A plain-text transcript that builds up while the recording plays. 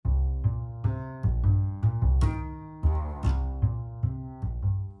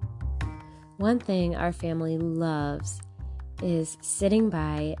One thing our family loves is sitting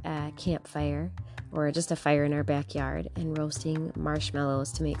by a campfire or just a fire in our backyard and roasting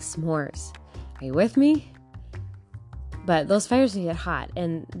marshmallows to make s'mores. Are you with me? But those fires can get hot,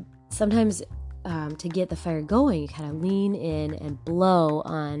 and sometimes to get the fire going, you kind of lean in and blow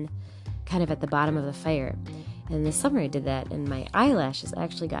on kind of at the bottom of the fire. And this summer I did that, and my eyelashes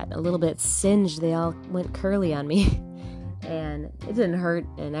actually got a little bit singed. They all went curly on me, and it didn't hurt,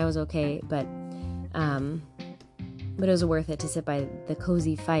 and I was okay, but it was worth it to sit by the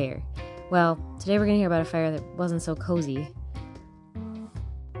cozy fire. Well, today we're going to hear about a fire that wasn't so cozy.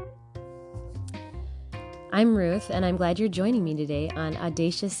 I'm Ruth, and I'm glad you're joining me today on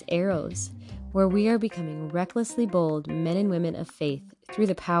Audacious Arrows, where we are becoming recklessly bold men and women of faith through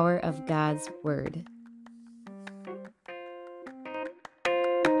the power of God's Word.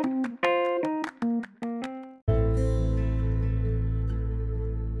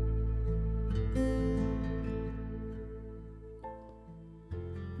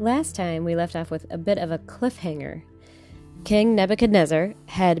 Last time we left off with a bit of a cliffhanger. King Nebuchadnezzar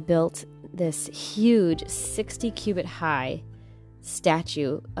had built this huge 60-cubit high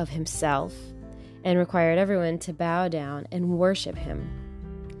statue of himself and required everyone to bow down and worship him.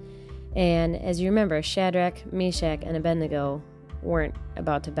 And as you remember, Shadrach, Meshach, and Abednego weren't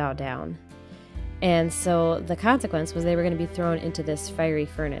about to bow down. And so the consequence was they were going to be thrown into this fiery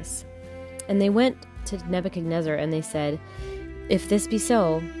furnace. And they went to Nebuchadnezzar and they said, "If this be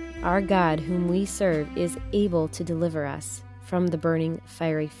so, our God whom we serve is able to deliver us from the burning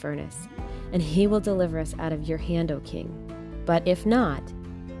fiery furnace, and he will deliver us out of your hand, O king. But if not,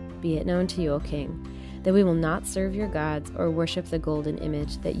 be it known to you, O king, that we will not serve your gods or worship the golden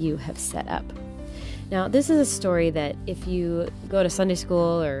image that you have set up." Now, this is a story that if you go to Sunday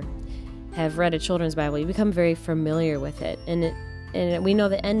school or have read a children's Bible, you become very familiar with it. And we know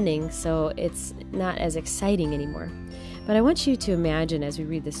the ending, so it's not as exciting anymore. But I want you to imagine as we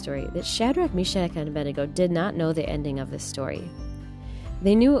read this story that Shadrach, Meshach, and Abednego did not know the ending of this story.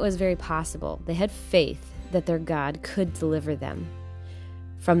 They knew it was very possible. They had faith that their God could deliver them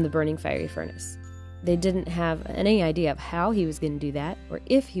from the burning fiery furnace. They didn't have any idea of how he was going to do that or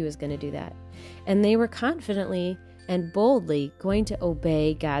if he was going to do that. And they were confidently and boldly going to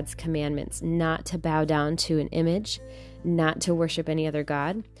obey God's commandments, not to bow down to an image, not to worship any other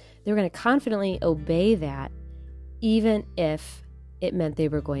God. They were going to confidently obey that, even if it meant they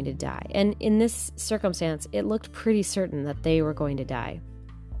were going to die. And in this circumstance, it looked pretty certain that they were going to die.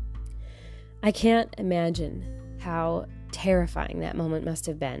 I can't imagine how terrifying that moment must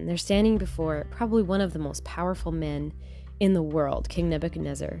have been. They're standing before probably one of the most powerful men in the world, King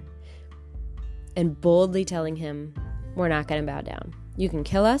Nebuchadnezzar, and boldly telling him, "We're not going to bow down. You can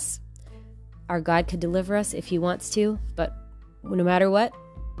kill us. Our God could deliver us if he wants to, but no matter what,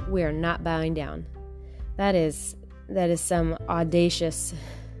 we are not bowing down." That is some audacious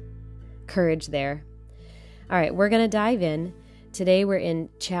courage there. All right, we're going to dive in. Today we're in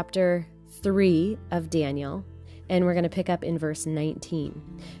chapter 3 of Daniel, and we're going to pick up in verse 19.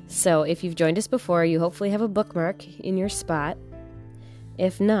 So if you've joined us before, you hopefully have a bookmark in your spot.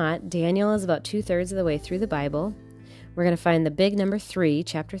 If not, Daniel is about 2/3 of the way through the Bible. We're going to find the big number 3,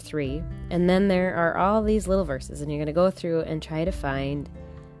 chapter 3, and then there are all these little verses, and you're going to go through and try to find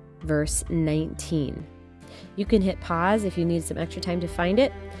verse 19. You can hit pause if you need some extra time to find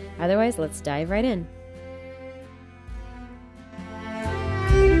it. Otherwise, let's dive right in.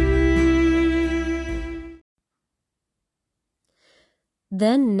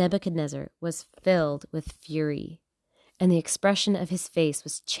 Then Nebuchadnezzar was filled with fury, and the expression of his face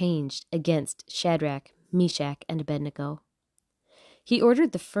was changed against Shadrach, Meshach, and Abednego. He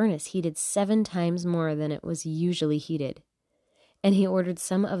ordered the furnace heated 7 times more than it was usually heated. And he ordered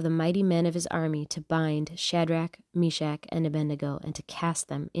some of the mighty men of his army to bind Shadrach, Meshach, and Abednego and to cast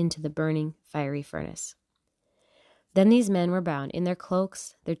them into the burning fiery furnace. Then these men were bound in their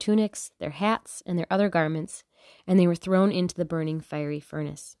cloaks, their tunics, their hats, and their other garments, and they were thrown into the burning fiery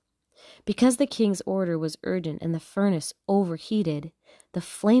furnace. Because the king's order was urgent and the furnace overheated, the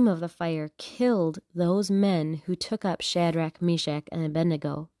flame of the fire killed those men who took up Shadrach, Meshach, and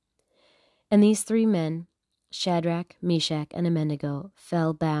Abednego. And these 3 men, Shadrach, Meshach, and Abednego,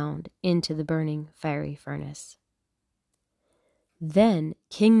 fell bound into the burning fiery furnace. Then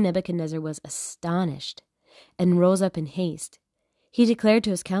King Nebuchadnezzar was astonished and rose up in haste. He declared to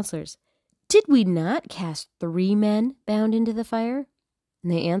his counselors, "Did we not cast 3 men bound into the fire?" And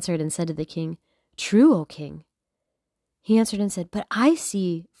they answered and said to the king, "True, O king." He answered and said, "But I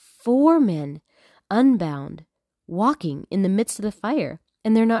see 4 men unbound, walking in the midst of the fire,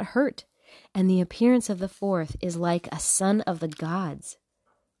 and they're not hurt. And the appearance of the 4th is like a son of the gods."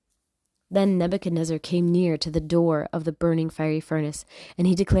 Then Nebuchadnezzar came near to the door of the burning fiery furnace, and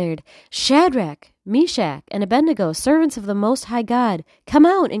he declared, "Shadrach, Meshach, and Abednego, servants of the Most High God, come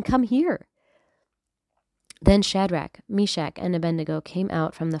out and come here." Then Shadrach, Meshach, and Abednego came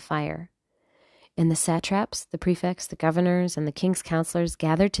out from the fire. And the satraps, the prefects, the governors, and the king's counselors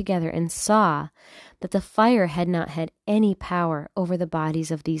gathered together and saw that the fire had not had any power over the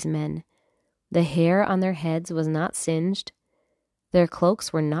bodies of these men. The hair on their heads was not singed, their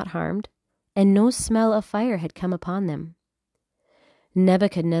cloaks were not harmed, and no smell of fire had come upon them.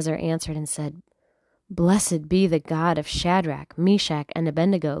 Nebuchadnezzar answered and said, "Blessed be the God of Shadrach, Meshach, and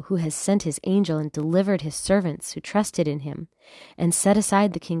Abednego, who has sent his angel and delivered his servants who trusted in him, and set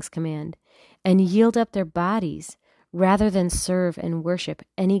aside the king's command, and yield up their bodies, rather than serve and worship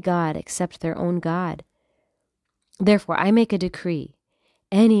any god except their own God. Therefore I make a decree.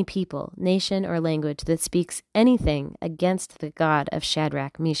 Any people, nation, or language that speaks anything against the God of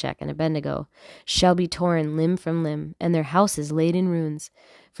Shadrach, Meshach, and Abednego shall be torn limb from limb, and their houses laid in ruins,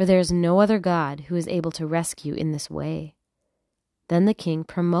 for there is no other God who is able to rescue in this way." Then the king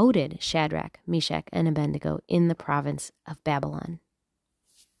promoted Shadrach, Meshach, and Abednego in the province of Babylon.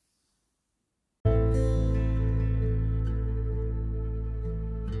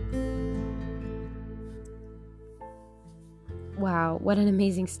 Wow, what an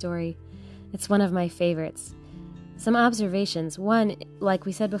amazing story. It's one of my favorites. Some observations. One, like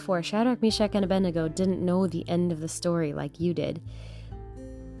we said before, Shadrach, Meshach, and Abednego didn't know the end of the story like you did.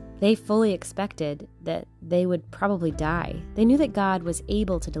 They fully expected that they would probably die. They knew that God was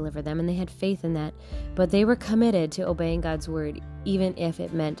able to deliver them, and they had faith in that, but they were committed to obeying God's word, even if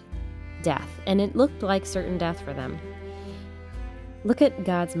it meant death. And it looked like certain death for them. Look at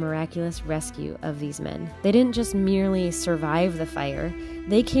God's miraculous rescue of these men. They didn't just merely survive the fire.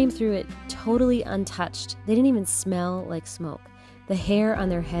 They came through it totally untouched. They didn't even smell like smoke. The hair on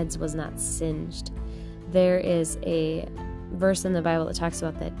their heads was not singed. There is a verse in the Bible that talks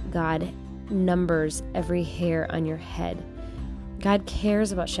about that God numbers every hair on your head. God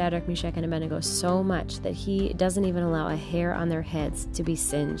cares about Shadrach, Meshach, and Abednego so much that he doesn't even allow a hair on their heads to be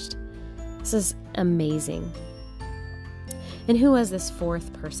singed. This is amazing. And who was this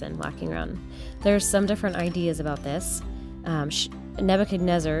fourth person walking around? There's some different ideas about this.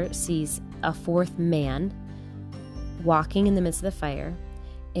 Nebuchadnezzar sees a fourth man walking in the midst of the fire,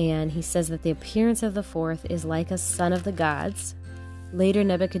 and he says that the appearance of the fourth is like a son of the gods. Later,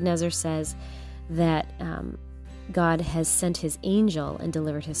 Nebuchadnezzar says that God has sent his angel and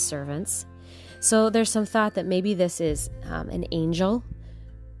delivered his servants. So there's some thought that maybe this is an angel.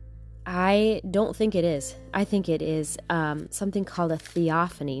 I don't think it is. I think it is something called a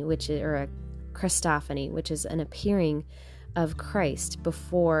theophany, or a Christophany, which is an appearing of Christ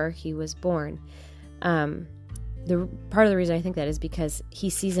before he was born. The part of the reason I think that is because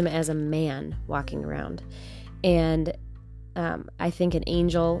he sees him as a man walking around, and I think an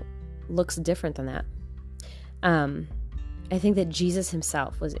angel looks different than that. I think that Jesus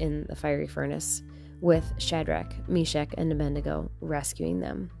himself was in the fiery furnace with Shadrach, Meshach, and Abednego, rescuing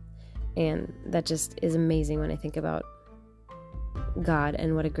them. And that just is amazing when I think about God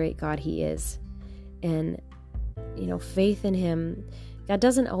and what a great God he is. And, faith in him. God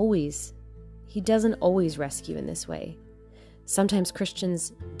doesn't always rescue in this way. Sometimes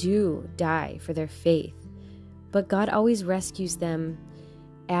Christians do die for their faith, but God always rescues them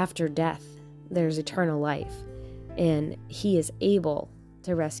after death. There's eternal life, and he is able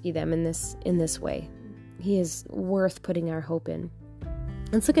to rescue them in this way. He is worth putting our hope in.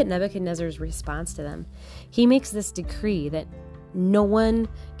 Let's look at Nebuchadnezzar's response to them. He makes this decree that no one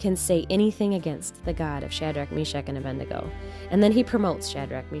can say anything against the God of Shadrach, Meshach, and Abednego. And then he promotes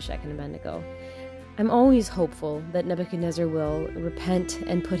Shadrach, Meshach, and Abednego. I'm always hopeful that Nebuchadnezzar will repent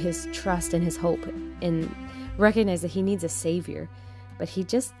and put his trust and his hope and recognize that he needs a savior, but he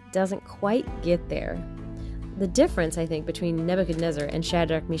just doesn't quite get there. The difference, I think, between Nebuchadnezzar and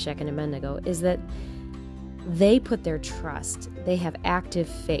Shadrach, Meshach, and Abednego is that they put their trust. They have active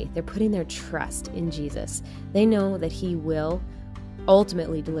faith. They're putting their trust in Jesus. They know that he will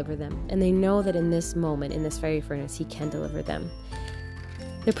ultimately deliver them. And they know that in this moment, in this fiery furnace, he can deliver them.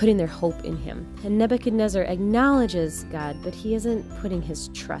 They're putting their hope in him. And Nebuchadnezzar acknowledges God, but he isn't putting his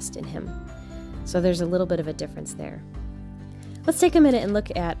trust in him. So there's a little bit of a difference there. Let's take a minute and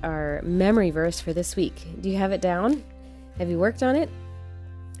look at our memory verse for this week. Do you have it down? Have you worked on it?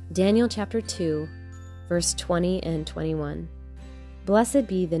 Daniel chapter 2. Verse 20 and 21. Blessed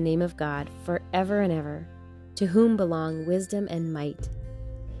be the name of God forever and ever, to whom belong wisdom and might.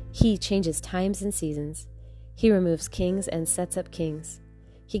 He changes times and seasons. He removes kings and sets up kings.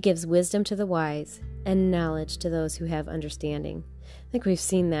 He gives wisdom to the wise and knowledge to those who have understanding. I think we've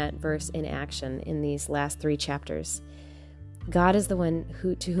seen that verse in action in these last 3 chapters. God is the one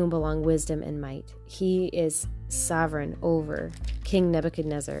to whom belong wisdom and might. He is sovereign over King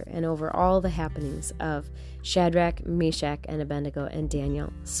Nebuchadnezzar and over all the happenings of Shadrach, Meshach, and Abednego and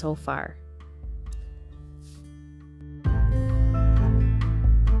Daniel so far.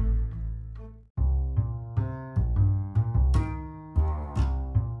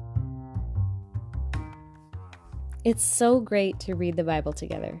 It's so great to read the Bible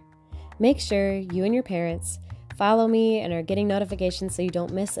together. Make sure you and your parents follow me and are getting notifications so you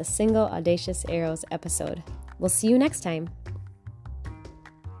don't miss a single Audacious Arrows episode. We'll see you next time.